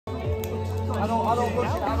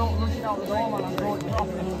rush it out the door, man. I'm going drop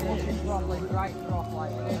right drop,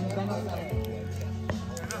 like.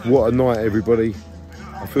 What a night, everybody.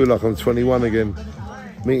 I feel like I'm 21 again.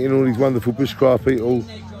 Meeting all these wonderful bushcraft people.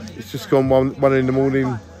 It's just gone one in the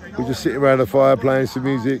morning. We're just sitting around the fire playing some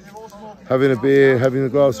music, having a beer, having a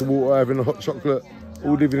glass of water, having a hot chocolate,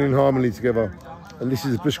 all living in harmony together. And this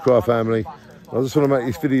is the Bushcraft family. I just want to make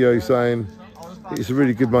this video saying it's a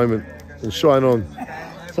really good moment. And shine on.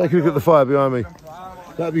 Take a look at the fire behind me.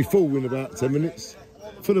 That'll be full in about 10 minutes.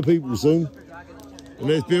 Full of people soon. And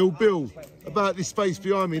there's Bill. Bill, about this space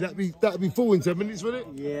behind me, that'd be full in 10 minutes,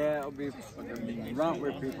 wouldn't it? Yeah, it'll be fucking ramp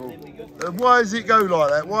with people. Why does it go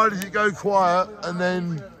like that? Why does it go quiet and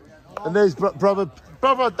there's brother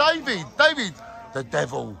David, the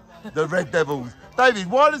devil, the red devil. David,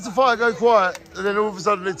 why does the fire go quiet and then all of a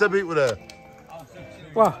sudden there's 10 people there?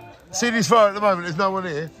 Well, see this fire at the moment, there's no one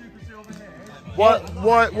here.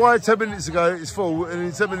 Why 10 minutes ago it's full and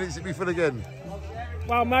in 10 minutes it'll be full again?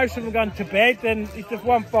 Well, most of them gone to bed, then if there's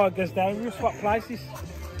one fire goes down, we'll swap places.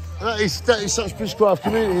 That is such Bushcraft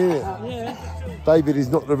community, isn't it? Yeah. David is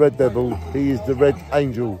not the red devil, he is the red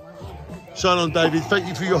angel. Shine on, David. Thank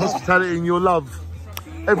you for your hospitality and your love.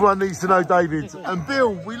 Everyone needs to know David. And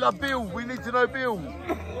Bill, we love Bill. We need to know Bill.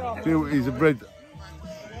 Bill is a red.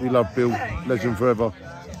 We love Bill. Legend forever.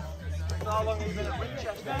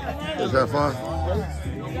 That's how far.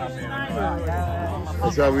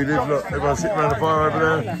 That's how we live. Look, everyone sitting around the fire over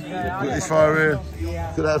there. Got this fire here.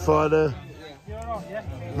 Look at that fire there.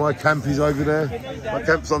 My camp is over there. My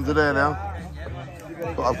camp's under there now.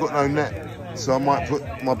 But I've got no net, so I might put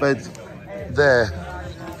my bed there.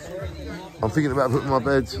 I'm thinking about putting my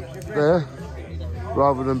bed there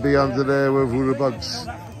rather than be under there with all the bugs.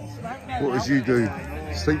 What would you do?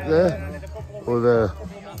 Sleep there or there?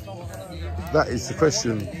 That is the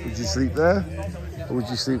question. Would you sleep there or would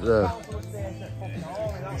you sleep there?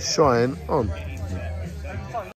 Shine on.